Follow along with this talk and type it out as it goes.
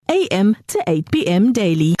a.m. to 8 p.m.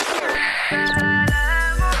 daily.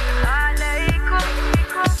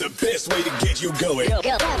 The best way to get you going.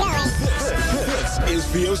 This is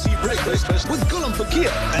VOC Breakfast with Gulam Fakir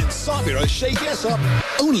and Sabira Sheikh Essack,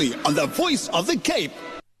 only on the Voice of the Cape.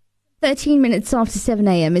 13 minutes after 7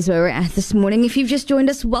 a.m. is where we're at this morning. If you've just joined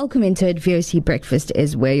us, welcome into it. VOC Breakfast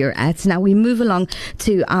is where you're at. Now we move along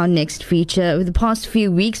to our next feature. Over the past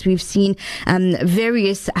few weeks, we've seen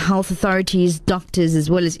various health authorities, doctors, as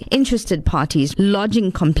well as interested parties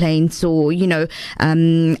lodging complaints or,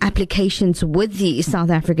 applications with the South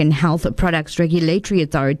African Health Products Regulatory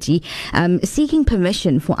Authority, seeking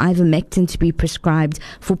permission for ivermectin to be prescribed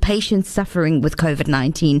for patients suffering with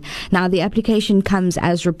COVID-19. Now, the application comes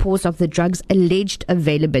as reports of the drug's alleged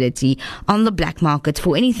availability on the black market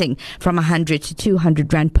for anything from 100 to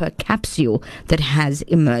 200 rand per capsule that has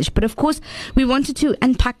emerged. But of course, we wanted to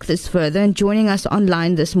unpack this further, and joining us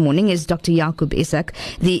online this morning is Dr Yakub Essack,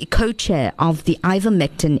 the co-chair of the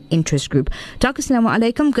Ivermectin Interest Group. Dr. Assalamu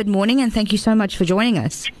alaikum, good morning, and thank you so much for joining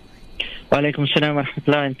us. Walaikum salam wa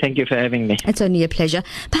rahmatullah, and thank you for having me. It's only a pleasure.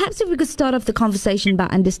 Perhaps if we could start off the conversation by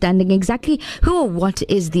understanding exactly who or what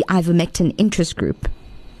is the Ivermectin Interest Group.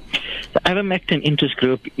 The Ivermectin Interest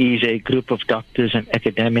Group is a group of doctors and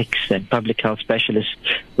academics and public health specialists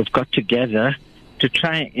who've got together to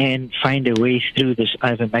try and find a way through this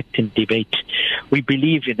ivermectin debate. We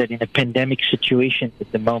believe that in a pandemic situation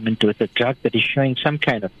at the moment, with a drug that is showing some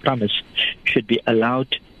kind of promise, should be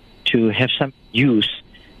allowed to have some use,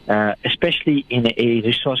 especially in a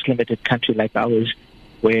resource-limited country like ours,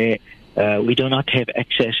 where we do not have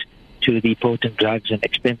access to the potent drugs and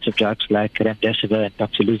expensive drugs like remdesivir and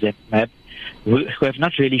tocilizumab, who have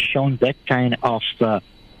not really shown that kind of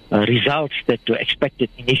results that were expected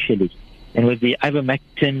initially. And with the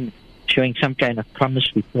ivermectin showing some kind of promise,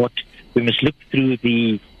 we thought we must look through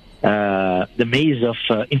the maze of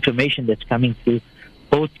information that's coming through,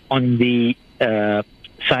 both on the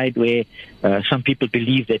side where some people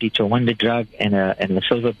believe that it's a wonder drug and a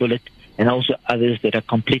silver bullet, and also others that are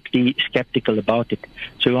completely skeptical about it.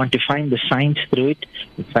 So we want to find the science through it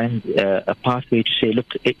and find a pathway to say, look,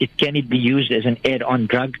 can it be used as an add-on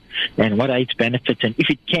drug, and what are its benefits? And if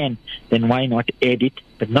it can, then why not add it,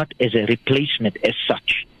 but not as a replacement as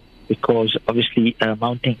such? Because obviously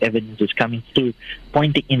mounting evidence is coming through,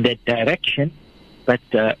 pointing in that direction, but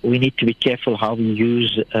we need to be careful how we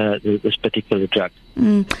use this particular drug.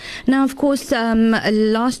 Now, of course,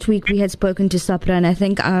 last week we had spoken to SAPRA, and I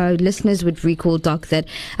think our listeners would recall, Doc, that,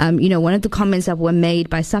 one of the comments that were made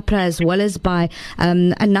by SAPRA as well as by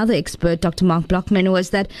another expert, Dr. Mark Blockman,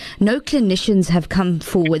 was that no clinicians have come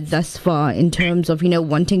forward thus far in terms of,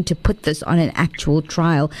 wanting to put this on an actual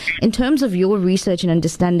trial. In terms of your research and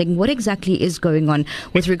understanding, what exactly is going on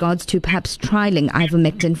with regards to perhaps trialing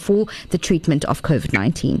ivermectin for the treatment of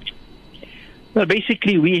COVID-19? Well,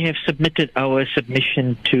 basically, we have submitted our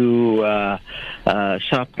submission to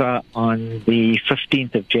SAPRA on the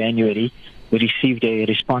 15th of January. We received a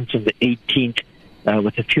response on the 18th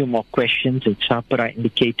with a few more questions, and SAPRA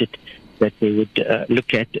indicated that they would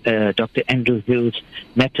look at Dr. Andrew Hill's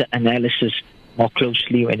meta-analysis more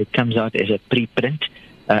closely when it comes out as a preprint,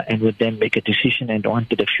 and would then make a decision, and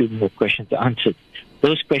wanted a few more questions answered.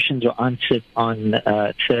 Those questions were answered on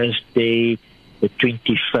Thursday, the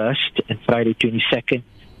 21st, and Friday 22nd.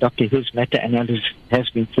 Dr. Hill's meta-analysis has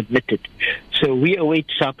been submitted. So we await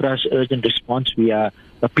SAPRA's urgent response. We are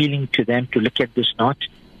appealing to them to look at this not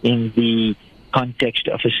in the context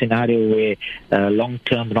of a scenario where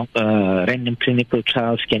long-term random clinical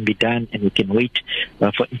trials can be done, and we can wait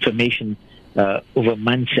for information over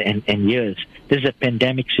months and years. This is a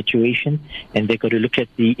pandemic situation, and they've got to look at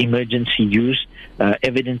the emergency use.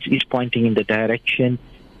 Evidence is pointing in the direction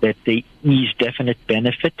that there is definite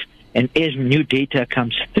benefit, and as new data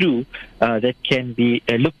comes through, that can be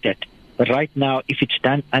looked at. But right now, if it's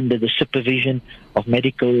done under the supervision of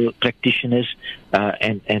medical practitioners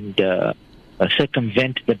and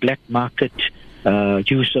circumvent the black market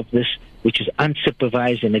use of this, which is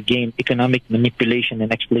unsupervised, and again, economic manipulation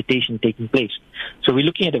and exploitation taking place. So we're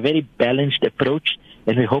looking at a very balanced approach,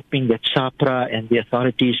 and we're hoping that SAPRA and the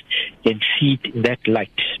authorities can see it in that light.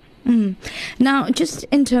 Now, just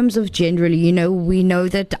in terms of generally, we know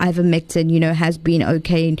that ivermectin, has been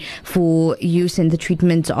okay for use in the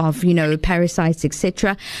treatment of, parasites,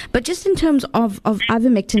 etc. But just in terms of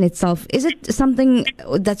ivermectin itself, is it something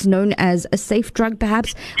that's known as a safe drug,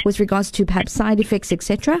 perhaps, with regards to perhaps side effects,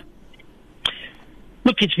 etc.?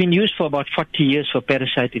 Look, it's been used for about 40 years for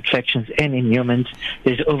parasite infections and in humans.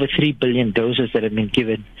 There's over 3 billion doses that have been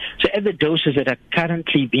given. So at the doses that are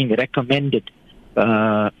currently being recommended,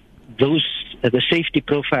 the safety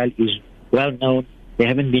profile is well known. there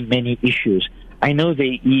haven't been many issues. I know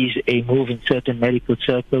there is a move in certain medical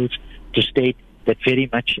circles to state that very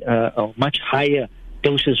much or much higher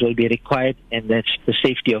doses will be required, and that the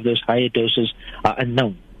safety of those higher doses are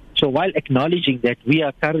unknown. So while acknowledging that, we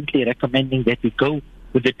are currently recommending that we go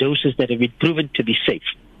with the doses that have been proven to be safe.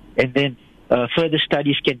 And then further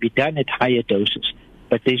studies can be done at higher doses.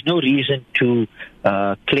 But there's no reason to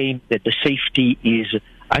claim that the safety is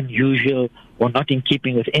unusual or not in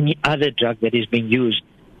keeping with any other drug that is being used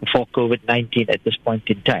for COVID-19 at this point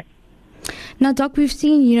in time. Now, Doc, we've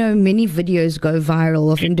seen, many videos go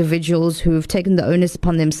viral of individuals who have taken the onus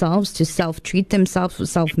upon themselves to self-treat themselves or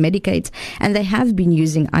self-medicate, and they have been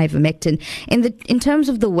using ivermectin. In terms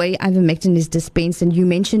of the way ivermectin is dispensed, and you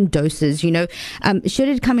mentioned doses, should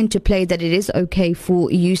it come into play that it is okay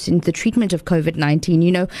for use in the treatment of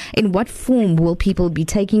COVID-19, in what form will people be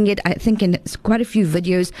taking it? I think in quite a few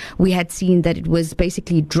videos we had seen that it was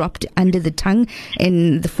basically dropped under the tongue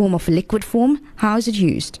in the form of a liquid form. How is it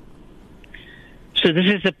used? So this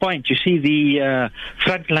is the point. You see, the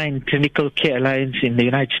Frontline Clinical Care Alliance in the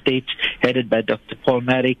United States, headed by Dr. Paul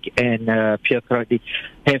Marek and Pierre Crowdy,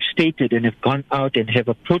 have stated and have gone out and have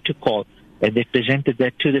a protocol, and they've presented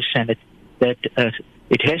that to the Senate, that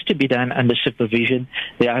it has to be done under supervision.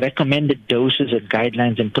 There are recommended doses and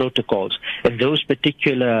guidelines and protocols, and those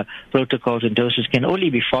particular protocols and doses can only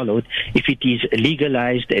be followed if it is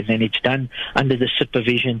legalized, and then it's done under the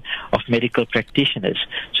supervision of medical practitioners.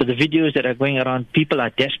 So the videos that are going around, people are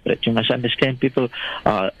desperate. You must understand, people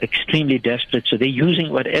are extremely desperate, so they're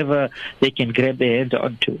using whatever they can grab their hands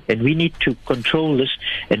onto. And we need to control this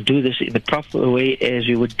and do this in the proper way as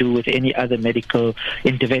we would do with any other medical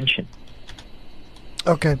intervention.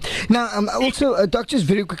 Okay. Now, also, doctors,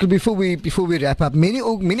 very quickly before we wrap up, many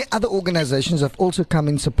other organizations have also come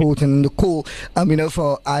in support and the call,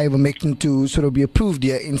 for ivermectin to sort of be approved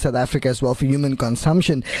here in South Africa as well for human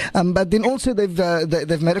consumption. But then also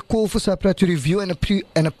they've made a call for SAHPRA to review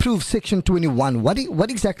and approve Section 21. What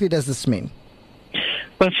exactly does this mean?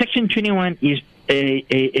 Well, Section 21 is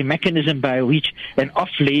a mechanism by which an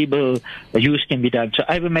off-label use can be done. So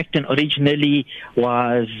ivermectin originally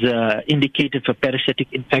was indicated for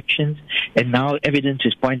parasitic infections, and now evidence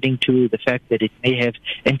is pointing to the fact that it may have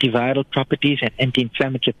antiviral properties and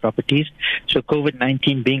anti-inflammatory properties. So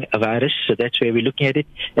COVID-19 being a virus, so that's where we're looking at it,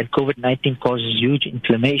 and COVID-19 causes huge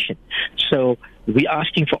inflammation. So we're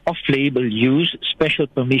asking for off-label use, special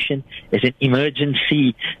permission as an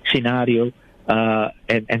emergency scenario,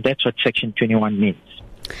 and that's what Section 21 means.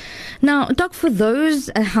 Now, Doc, for those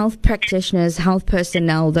health practitioners, health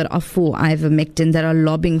personnel that are for ivermectin, that are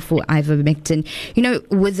lobbying for ivermectin,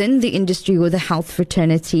 within the industry or the health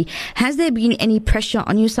fraternity, has there been any pressure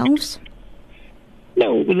on yourselves?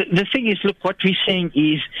 No, the thing is, look, what we're saying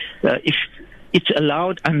is if it's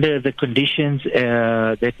allowed under the conditions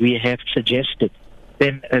that we have suggested,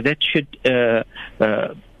 then that should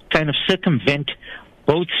kind of circumvent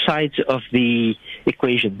both sides of the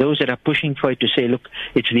equation. Those that are pushing for it to say, look,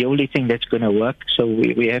 it's the only thing that's going to work. So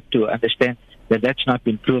we have to understand that that's not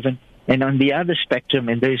been proven. And on the other spectrum,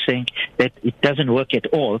 and they're saying that it doesn't work at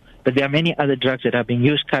all, but there are many other drugs that are being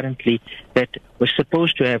used currently that were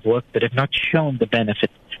supposed to have worked but have not shown the benefit.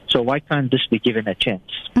 So why can't this be given a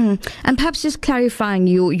chance? And perhaps just clarifying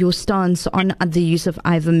your stance on the use of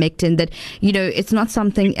ivermectin, that, it's not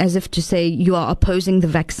something as if to say you are opposing the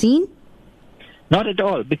vaccine? Not at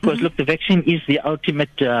all, because look, the vaccine is the ultimate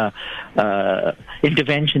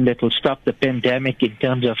intervention that will stop the pandemic in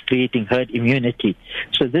terms of creating herd immunity.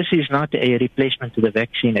 So this is not a replacement to the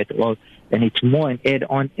vaccine at all, and it's more an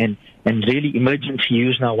add-on and really emergency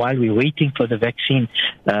use now while we're waiting for the vaccine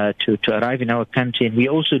to arrive in our country. And we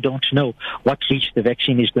also don't know what reach the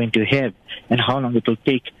vaccine is going to have and how long it will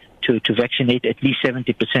take to vaccinate at least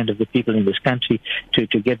 70% of the people in this country to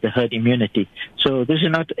get the herd immunity. So this is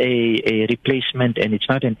not a replacement, and it's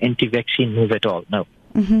not an anti-vaccine move at all, no.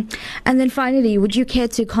 And then finally, would you care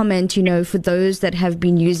to comment, for those that have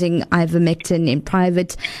been using ivermectin in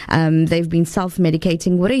private, they've been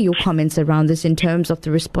self-medicating, what are your comments around this in terms of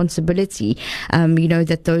the responsibility,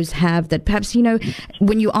 that those have, that perhaps,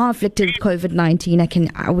 when you are afflicted with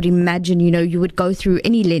COVID-19, I would imagine, you would go through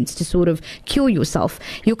any lengths to sort of cure yourself.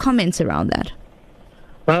 Your comments around that?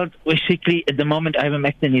 Well, basically, at the moment,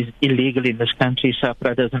 ivermectin is illegal in this country.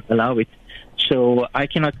 SAHPRA doesn't allow it. So I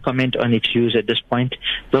cannot comment on its use at this point.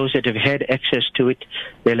 Those that have had access to it,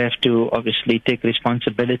 they'll have to obviously take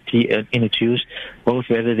responsibility in its use, both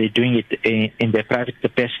whether they're doing it in their private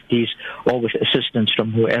capacities or with assistance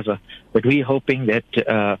from whoever. But we're hoping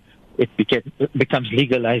that it becomes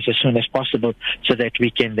legalized as soon as possible so that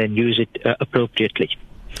we can then use it appropriately.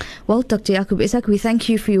 Well, Dr. Yakub Essack, we thank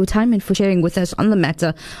you for your time and for sharing with us on the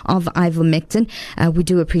matter of ivermectin. We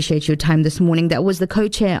do appreciate your time this morning. That was the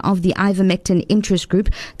co-chair of the Ivermectin Interest Group,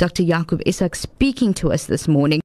 Dr. Yakub Essack, speaking to us this morning.